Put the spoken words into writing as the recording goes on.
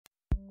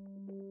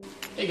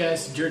Hey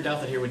guys, Jared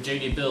Gauntlet here with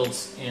JD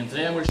Builds, and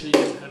today I'm going to show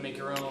you how to make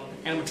your own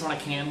animatronic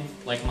hand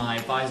like my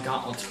Vi's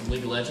Gauntlets from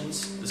League of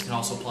Legends. This can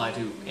also apply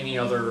to any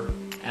other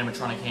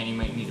animatronic hand you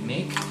might need to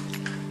make,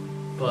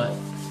 but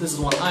this is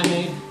the one I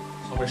made, so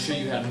I'm going to show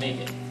you how to make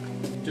it.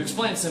 To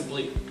explain it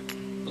simply,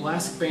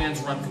 elastic bands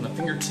run from the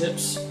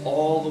fingertips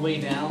all the way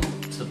down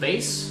to the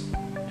base,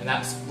 and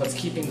that's what's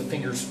keeping the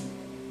fingers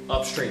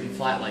up straight and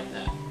flat like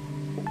that.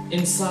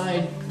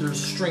 Inside,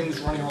 there's strings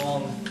running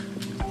along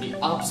the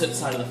opposite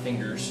side of the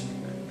fingers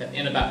that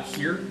end about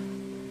here.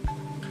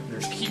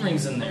 There's key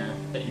rings in there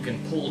that you can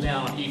pull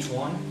down on each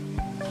one,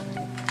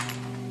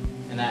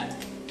 and that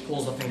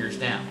pulls the fingers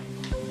down.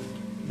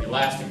 The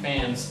elastic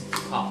bands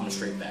pop them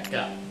straight back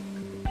up.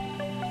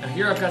 Now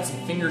here I've got some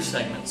finger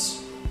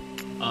segments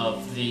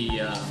of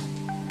the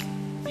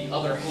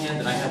other hand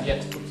that I have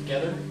yet to put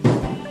together.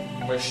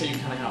 I'm going to show you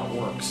kind of how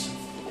it works.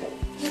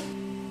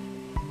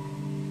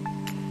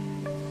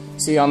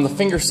 See, on the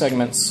finger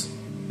segments,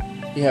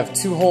 you have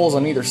two holes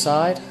on either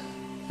side,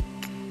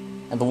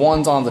 and the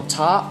ones on the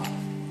top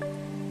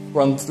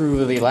run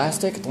through the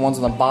elastic, the ones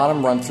on the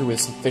bottom run through with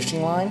some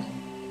fishing line,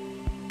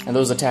 and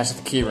those attach to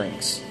the key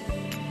rings.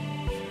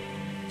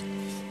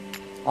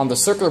 On the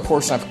circular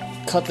portion,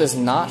 I've cut this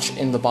notch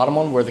in the bottom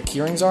one where the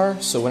key rings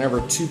are, so whenever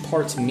two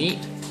parts meet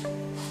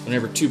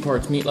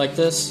like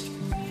this,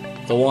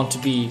 they'll want to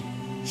be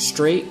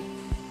straight,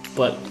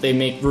 but they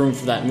make room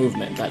for that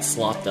movement that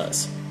slot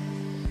does.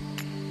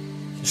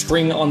 The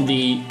string on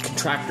the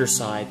contractor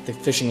side, the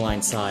fishing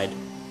line side,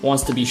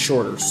 wants to be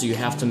shorter, so you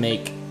have to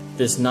make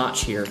this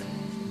notch here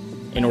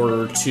in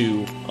order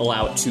to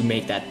allow it to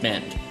make that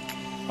bend.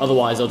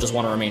 Otherwise, they'll just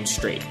want to remain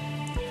straight.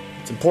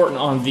 It's important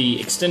on the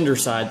extender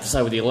side, the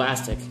side with the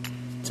elastic,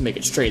 to make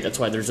it straight. That's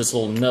why there's this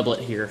little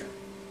nublet here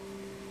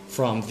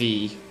from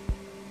the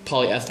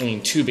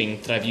polyethylene tubing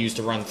that I've used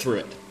to run through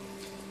it.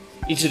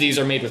 Each of these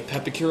are made with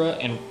Pepakura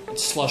and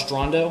slushed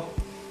Rondo,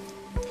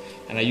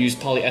 and I use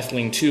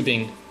polyethylene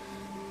tubing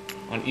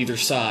on either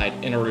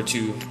side in order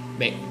to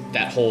make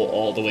that hole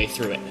all the way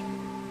through it.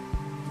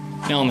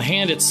 Now on the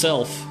hand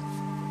itself,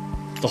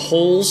 the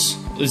holes,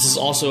 this is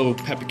also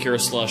Pepakura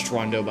slushed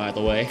Rondo by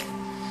the way.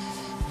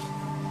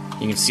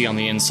 You can see on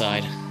the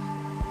inside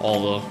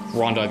all the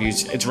Rondo I've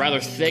used. It's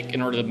rather thick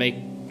in order to make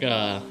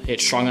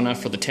it strong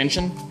enough for the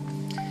tension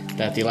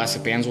that the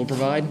elastic bands will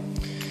provide.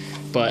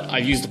 But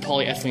I've used the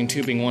polyethylene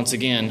tubing once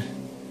again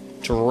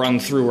to run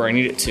through where I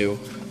need it to.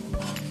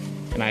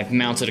 And I've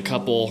mounted a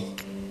couple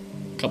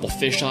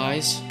fish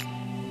eyes.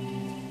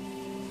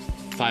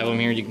 5 of them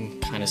here. You can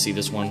kind of see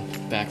this one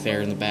back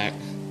there in the back.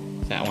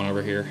 That one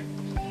over here.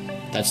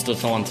 That's the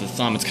one to the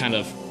thumb. It's kind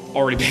of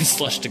already been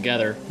slushed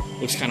together.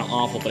 Looks kind of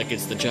awful, but it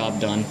gets the job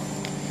done.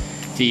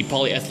 The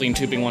polyethylene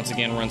tubing once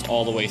again runs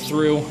all the way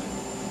through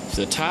to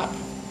the top.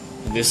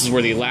 And this is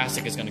where the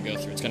elastic is going to go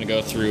through. It's going to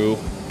go through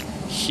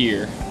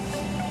here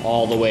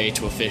all the way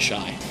to a fish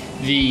eye.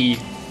 The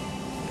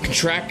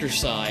contractor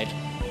side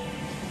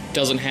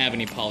doesn't have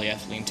any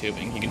polyethylene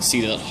tubing. You can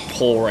see the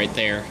hole right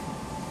there.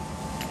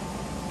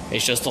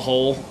 It's just a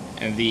hole,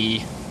 and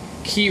the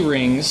key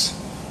rings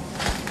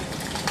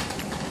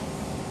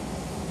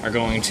are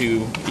going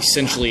to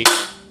essentially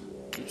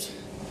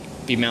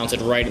be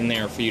mounted right in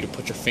there for you to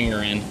put your finger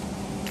in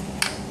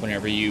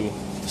whenever you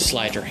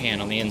slide your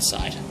hand on the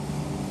inside,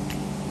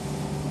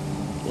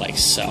 like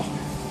so.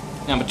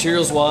 Now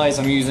materials wise,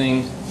 I'm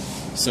using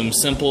some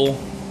simple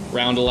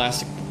round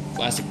elastic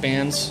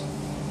bands.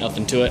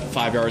 Nothing to it,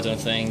 5 yards on a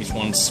thing. Each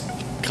one's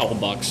a couple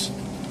bucks,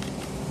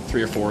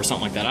 3 or 4,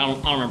 something like that. I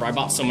don't remember. I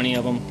bought so many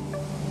of them.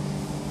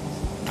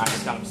 I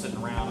just got them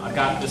sitting around. I've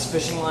got this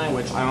fishing line,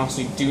 which I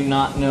honestly do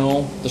not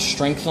know the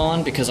strength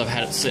on because I've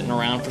had it sitting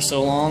around for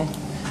so long,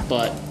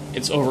 but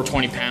it's over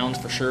 20 pounds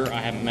for sure.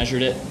 I haven't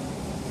measured it.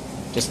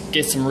 Just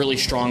get some really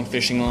strong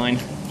fishing line,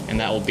 and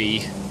that will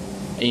be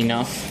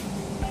enough.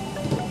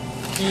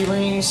 Key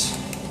rings.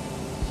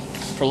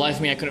 For the life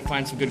of me, I couldn't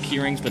find some good key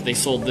rings, but they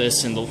sold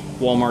this in the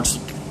Walmart's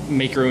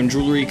make your own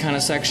jewelry kind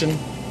of section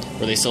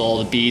where they sell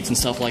all the beads and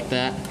stuff like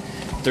that.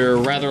 They're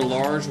rather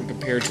large when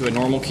compared to a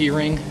normal key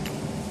ring,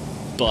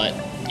 but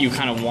you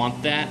kind of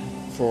want that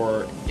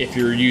for if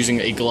you're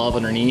using a glove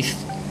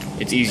underneath.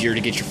 It's easier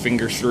to get your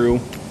finger through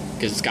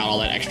because it's got all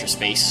that extra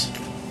space.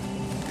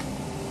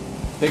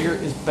 Bigger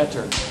is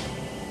better.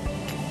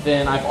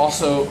 Then I'm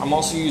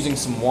also using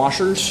some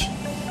washers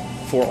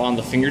for on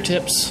the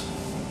fingertips.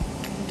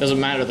 Doesn't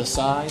matter the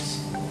size.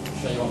 I'll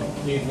show you on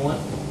the big one.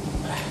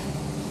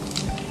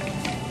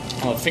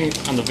 On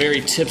the very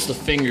tips of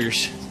the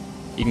fingers,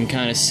 you can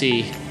kind of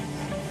see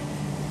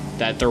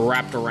that they're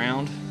wrapped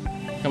around.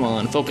 Come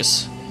on,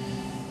 focus.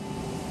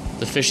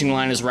 The fishing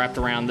line is wrapped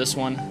around this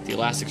one. The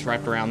elastic's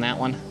wrapped around that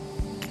one.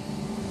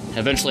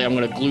 Eventually I'm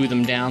going to glue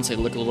them down so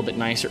they look a little bit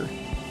nicer.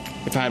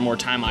 If I had more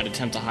time, I'd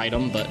attempt to hide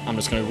them, but I'm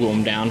just going to glue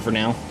them down for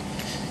now.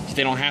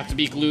 They don't have to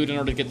be glued in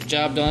order to get the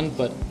job done,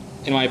 but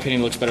in my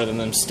opinion, it looks better than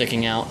them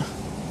sticking out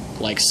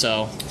like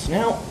so. So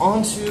now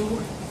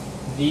onto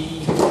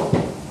the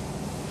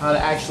how to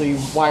actually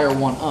wire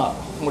one up.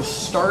 I'm going to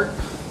start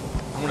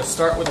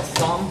with a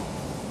thumb.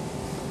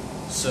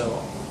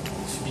 So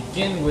To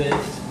begin with,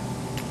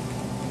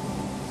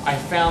 I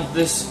found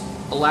this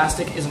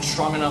elastic isn't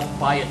strong enough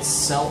by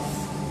itself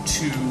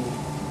to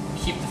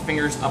keep the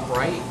fingers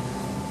upright,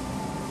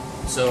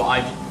 so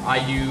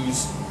I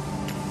use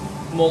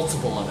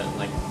multiple of it.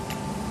 Like,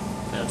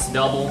 that's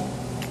double,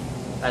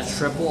 that's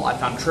triple. I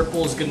found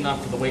triple is good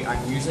enough for the weight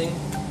I'm using.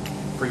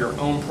 For your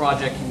own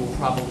project, you will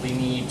probably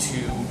need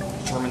to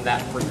determine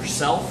that for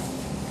yourself,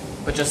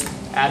 but just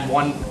add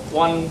one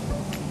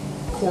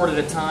cord at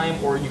a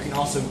time, or you can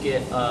also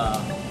get,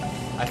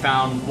 I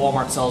found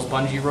Walmart sells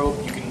bungee rope.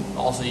 You can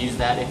also use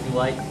that if you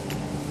like.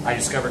 I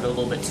discovered it a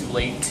little bit too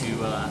late to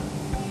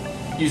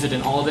use it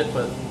in all of it,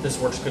 but this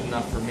works good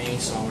enough for me,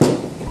 so I'm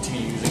going to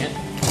continue using it.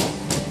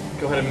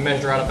 Go ahead and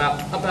measure out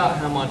about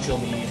how much you'll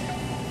need.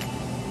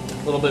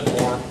 A little bit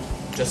more,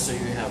 just so you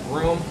have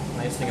room. The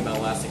nice thing about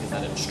elastic is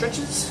that it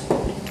stretches.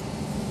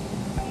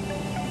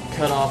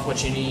 Cut off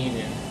what you need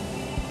in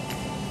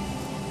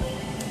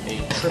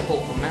a triple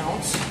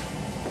amount.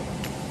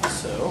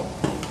 So,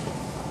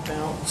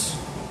 about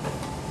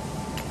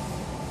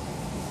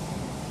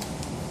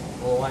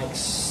like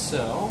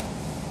so.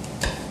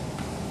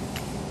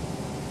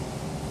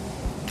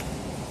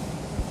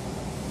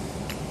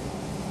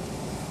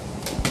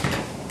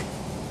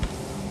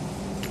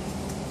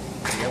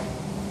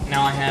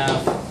 Now I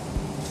have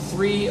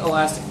 3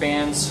 elastic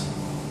bands,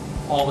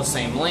 all the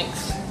same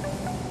length.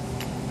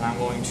 And I'm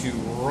going to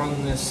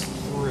run this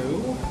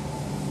through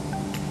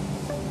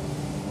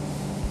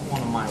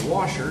one of my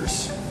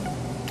washers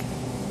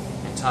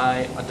and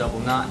tie a double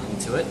knot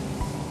into it.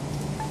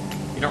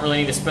 You don't really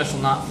need a special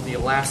knot for the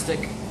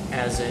elastic,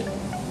 as it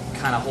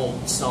kind of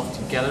holds itself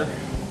together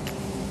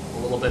a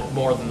little bit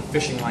more than the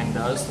fishing line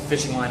does. The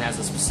fishing line has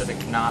a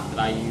specific knot that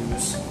I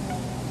use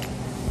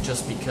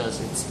just because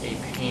it's a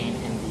pain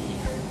in the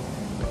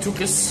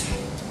tuchus.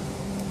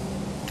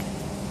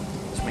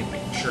 Just make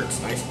sure it's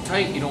nice and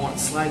tight. You don't want it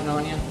sliding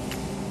on you.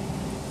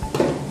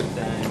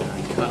 Then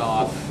I cut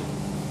off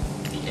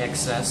the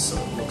excess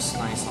so it looks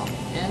nice on the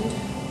end.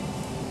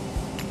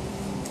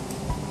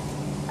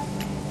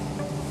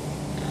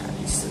 And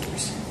these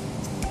scissors.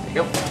 There you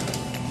go.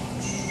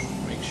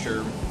 Make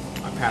sure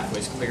my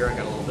pathway's clear. I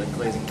got a little bit of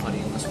glazing putty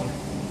in this one.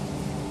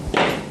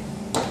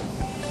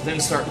 Then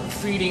start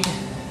feeding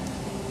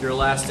your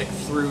elastic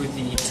through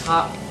the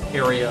top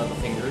area of the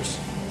fingers.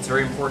 It's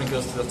very important it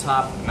goes to the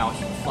top and now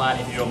keep it flat.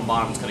 If you do it on the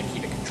bottom, it's going to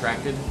keep it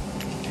contracted.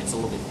 It's a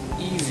little bit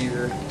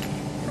easier,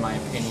 in my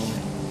opinion,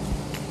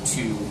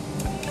 to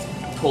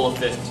pull a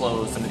fist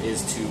closed than it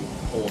is to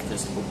pull a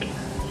fist open.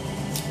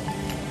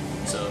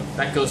 So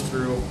that goes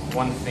through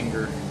one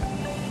finger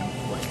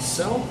like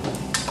so.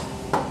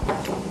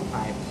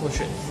 I push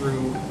it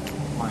through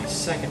my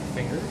second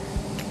finger.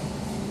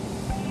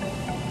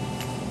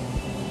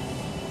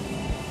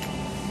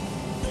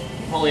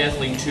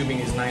 Polyethylene tubing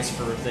is nice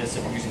for this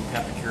if you're using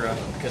Pepakura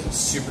because it's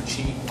super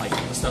cheap. Like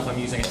the stuff I'm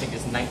using, I think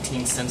is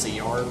 19 cents a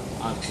yard,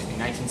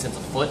 19 cents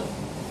a foot,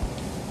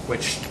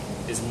 which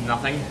is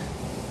nothing.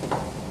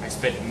 I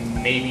spent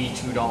maybe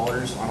 $2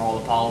 on all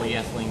the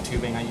polyethylene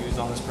tubing I used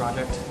on this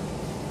project.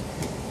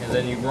 And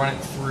then you run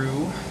it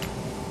through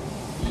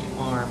the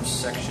arm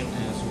section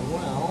as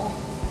well.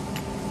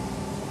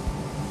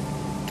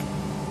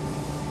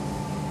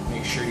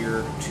 Make sure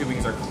your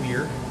tubings are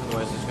clear,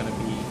 otherwise there's going to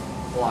be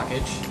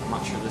blockage. I'm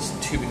not sure this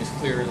tubing is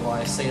clear is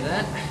why I say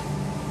that.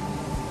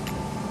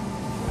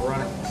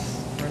 Run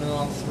it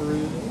on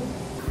through.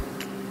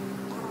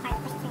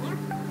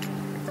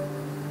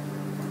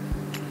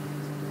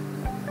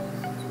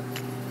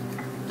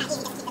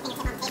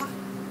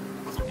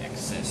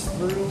 Excess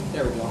through.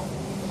 There we go. I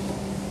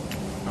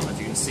don't know if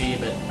you can see,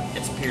 but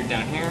it's appeared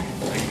down here.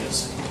 I can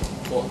just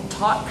pull it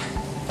taut.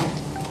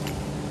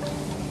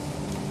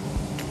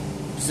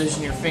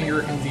 Position your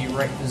finger in the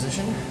right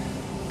position.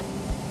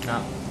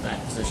 Not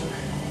that position.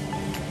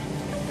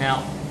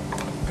 Now,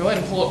 go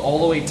ahead and pull it all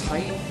the way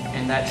tight,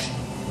 and that should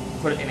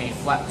put it in a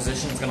flat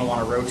position. It's going to want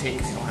to rotate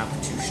because you don't have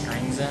the 2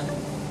 strings in.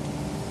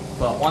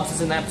 But once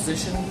it's in that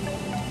position,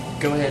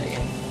 go ahead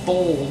and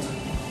fold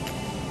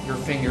your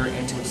finger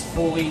into its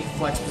fully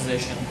flexed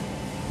position.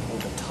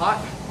 Hold it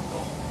taut.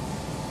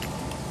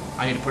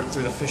 I need to put it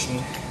through the fish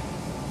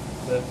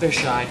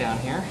eye down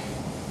here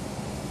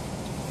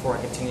before I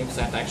continue, because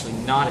I have to actually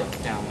knot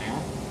it down there.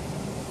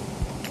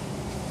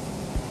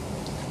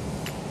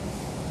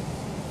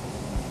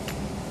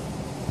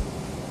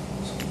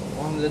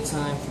 One at a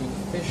time through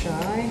the fish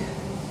eye.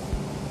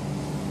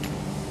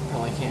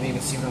 Probably can't even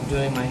see what I'm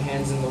doing. My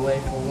hand's in the way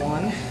for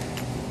one.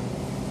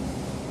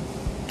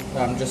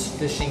 But I'm just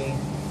fishing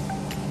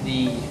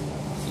the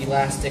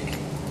elastic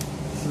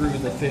through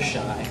the fish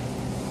eye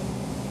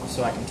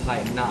so I can tie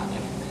a knot in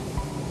it.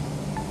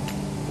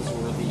 This is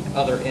where the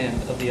other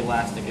end of the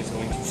elastic is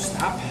going to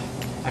stop.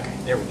 Okay,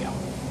 there we go.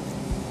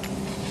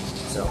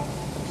 So,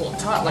 pull it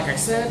taut like I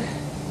said.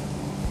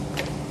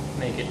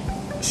 Make it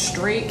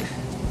straight.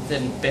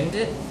 Then bend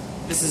it.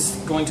 This is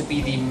going to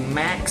be the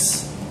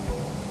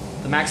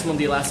maximum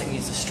the elastic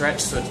needs to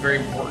stretch, so it's very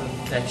important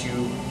that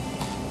you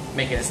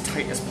make it as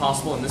tight as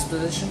possible in this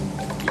position.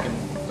 You can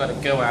let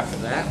it go after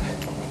that.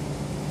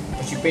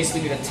 But you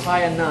basically need to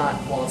tie a knot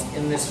while it's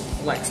in this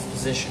flexed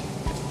position.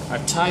 I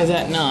tie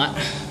that knot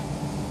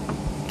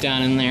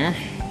down in there,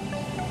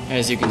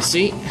 as you can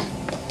see,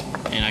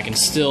 and I can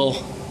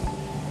still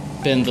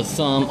bend the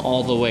thumb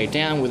all the way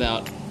down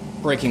without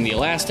breaking the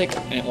elastic,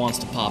 and it wants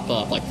to pop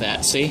up like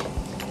that, see?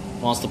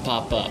 It wants to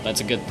pop up, that's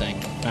a good thing.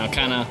 Now it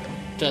kind of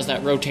does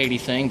that rotatey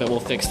thing, but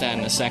we'll fix that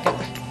in a second.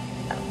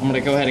 I'm going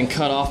to go ahead and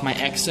cut off my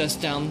excess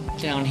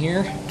down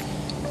here,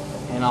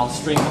 and I'll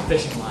string the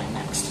fishing line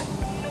next.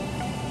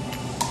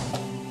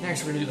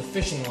 Next we're going to do the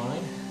fishing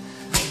line.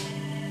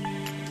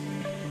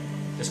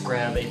 Just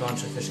grab a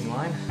bunch of fishing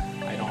line.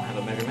 I don't have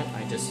a measurement,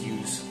 I just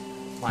use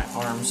my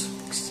arms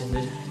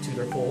extended to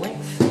their full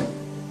length.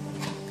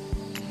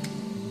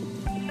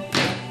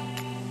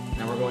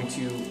 Now we're going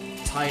to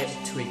tie it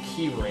to a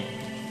key ring.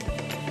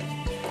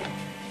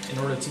 In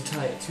order to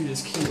tie it to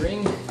this key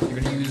ring, you're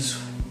going to use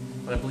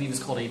what I believe is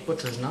called a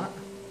butcher's knot.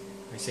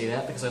 I say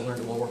that because I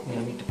learned it while working in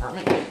a meat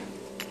department.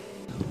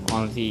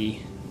 On the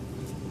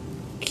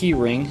key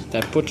ring,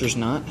 that butcher's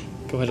knot,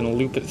 go ahead and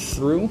loop it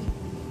through,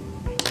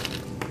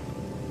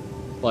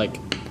 like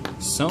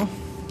so.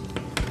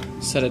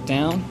 Set it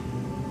down.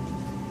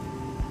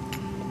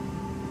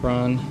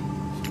 Run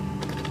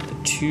the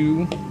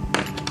two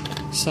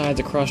sides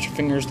across your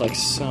fingers like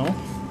so.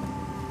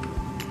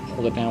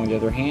 Hold it down with the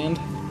other hand.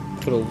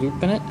 Put a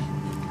loop in it.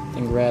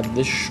 Then grab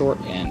this short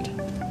end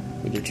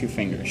with your two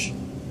fingers.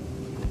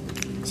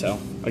 So,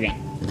 again.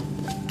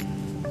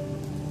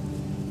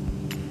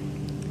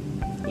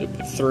 Loop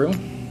it through.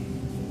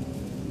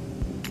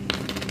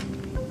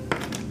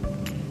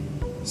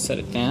 Set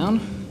it down.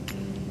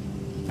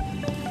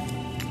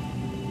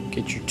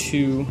 Get your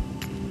two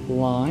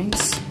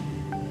lines.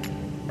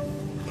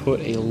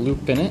 Put a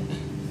loop in it.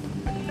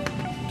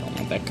 Don't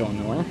want that going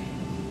nowhere.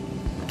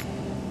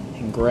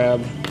 And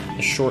grab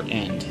the short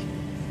end.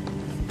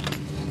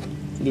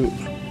 Loop.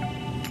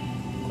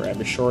 Grab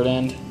the short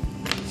end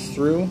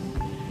through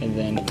and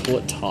then pull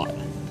it taut.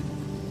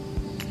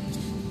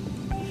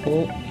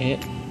 Pull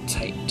it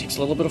tight. Takes a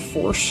little bit of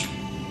force.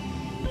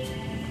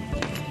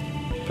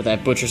 But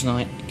that butcher's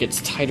knot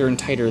gets tighter and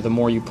tighter the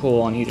more you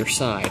pull on either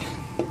side.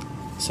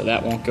 So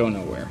that won't go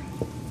nowhere.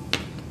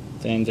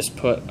 Then just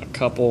put a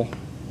couple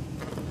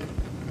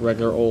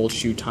regular old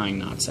shoe tying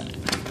knots in it.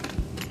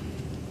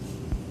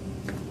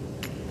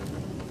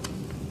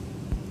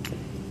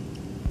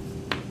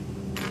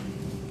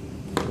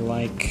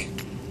 Like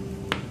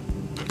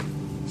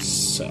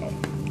so.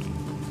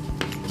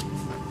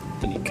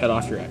 Then you cut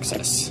off your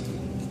excess.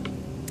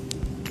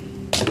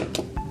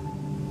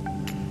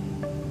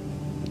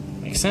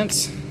 Make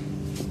sense?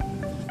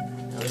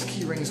 Now this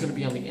key ring is going to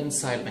be on the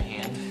inside of the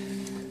hand.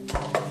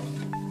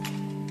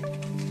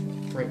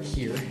 Right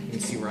here, you can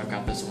see where I've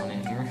got this one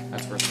in here.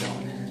 That's where it's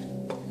going.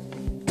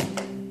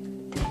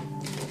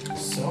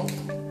 So,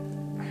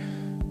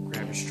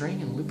 grab your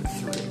string and loop it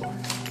through.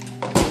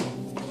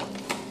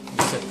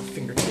 Set the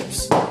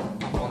fingertips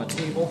up on the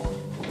table,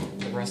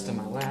 the rest in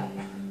my lap.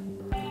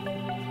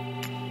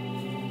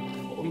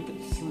 Loop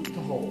it through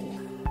the hole.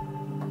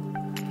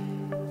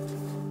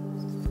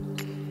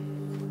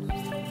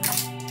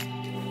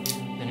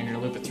 Then you're going to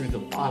loop it through the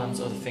bottoms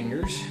of the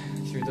fingers,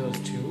 through those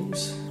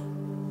tubes.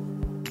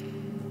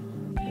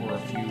 Or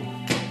if you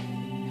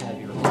have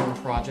your own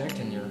project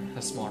and you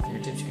have smaller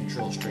fingertips, you can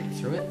drill straight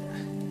through it.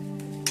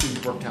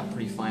 Tubes worked out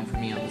pretty fine for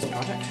me on this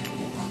project.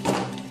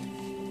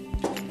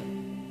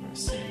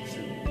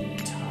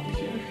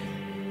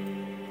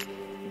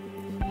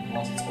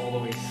 Once it's all the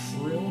way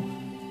through,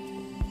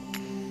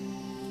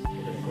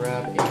 you're going to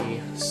grab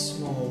a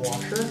small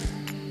washer,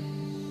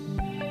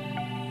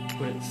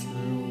 put it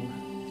through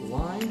the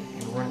line,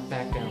 and run it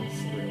back down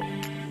through.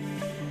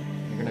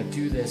 You're going to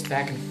do this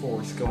back and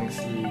forth, going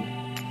through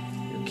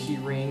your key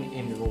ring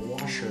and your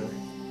washer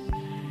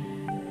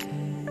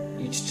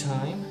each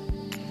time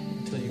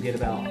until you get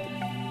about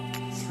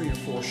 3 or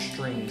 4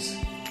 strings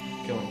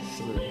going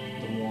through.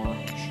 The more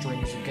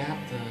strings you got,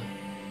 the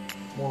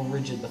more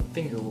rigid the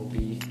finger will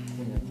be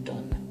when you're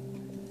done.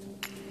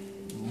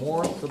 The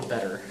more, the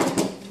better.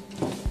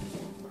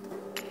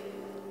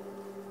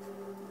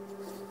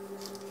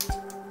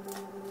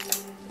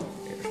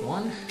 Here's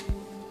one.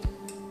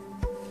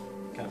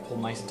 Gotta pull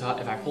nice and taut.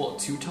 If I pull it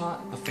too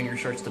taut, the finger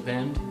starts to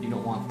bend. You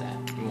don't want that.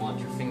 You want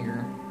your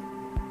finger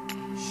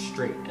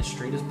straight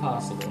as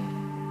possible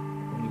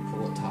when you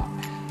pull it taut.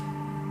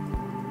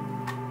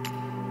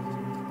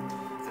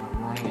 I'm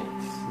running it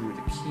through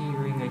the key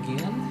ring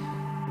again.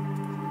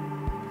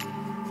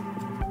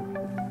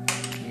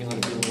 Let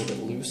it be a little bit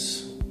loose,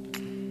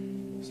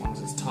 as long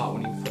as it's taut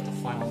when you put the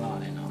final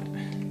knot in on it.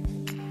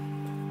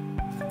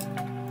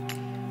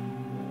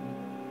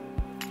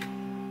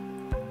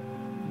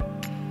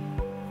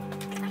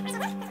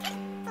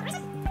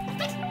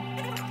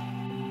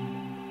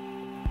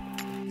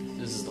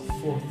 This is the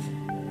 4th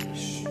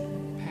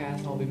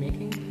path I'll be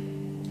making,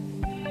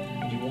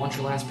 and you want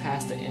your last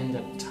pass to end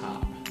at the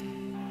top.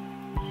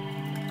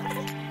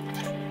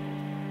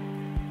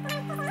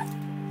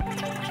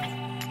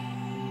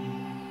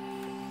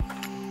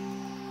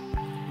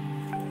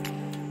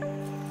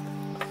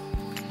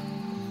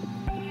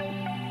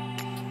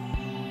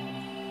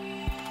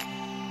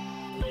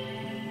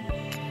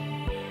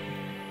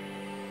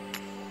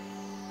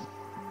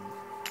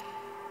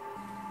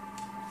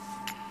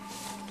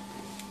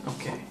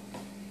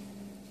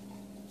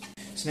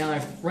 So now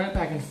I've run it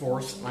back and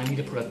forth, and I need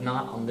to put a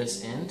knot on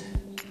this end.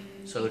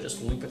 So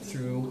just loop it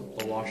through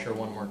the washer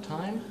one more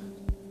time.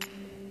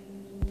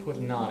 Put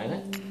a knot in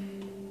it.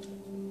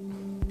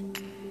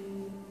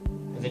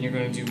 And then you're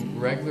going to do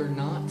regular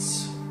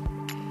knots.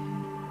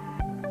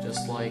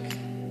 Just like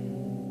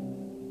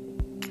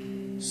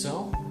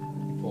so.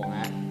 Pull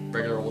that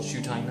regular old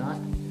shoe tying knot.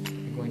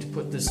 You're going to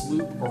put this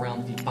loop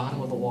around the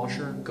bottom of the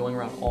washer, going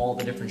around all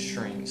the different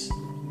strings.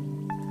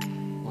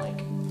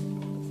 Like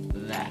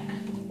that.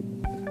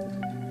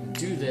 And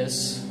do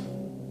this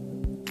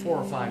 4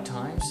 or 5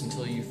 times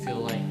until you feel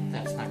like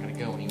that's not going to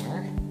go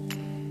anywhere.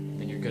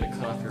 Then you're good to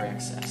cut off your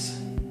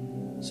excess.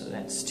 So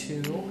that's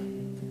 2.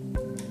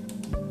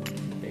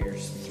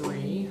 There's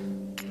 3.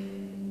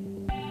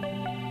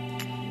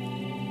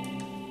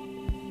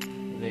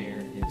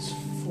 There is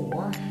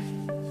 4.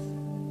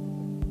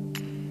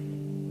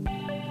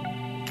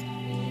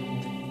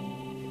 And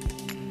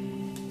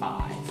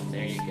 5.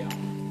 There you go.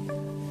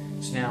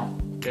 So now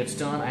it's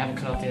done. I haven't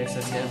cut off the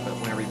excess yet, but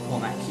whenever you pull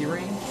on that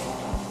keyring,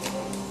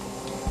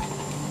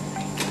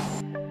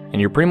 and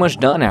you're pretty much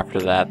done after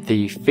that.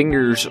 The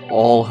fingers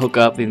all hook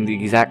up in the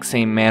exact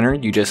same manner.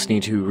 You just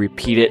need to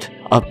repeat it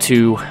up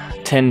to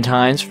 10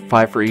 times,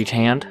 5 for each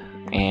hand,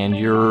 and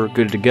you're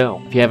good to go.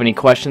 If you have any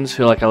questions,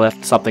 feel like I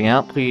left something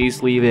out,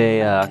 please leave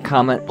a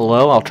comment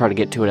below. I'll try to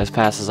get to it as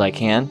fast as I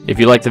can. If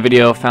you liked the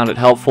video, found it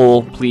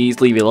helpful, please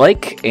leave a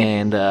like,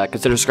 and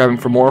consider subscribing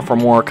for more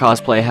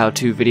cosplay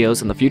how-to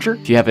videos in the future.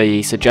 If you have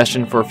a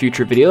suggestion for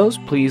future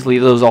videos, please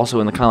leave those also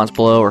in the comments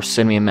below or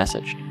send me a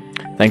message.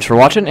 Thanks for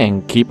watching,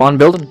 and keep on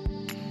building.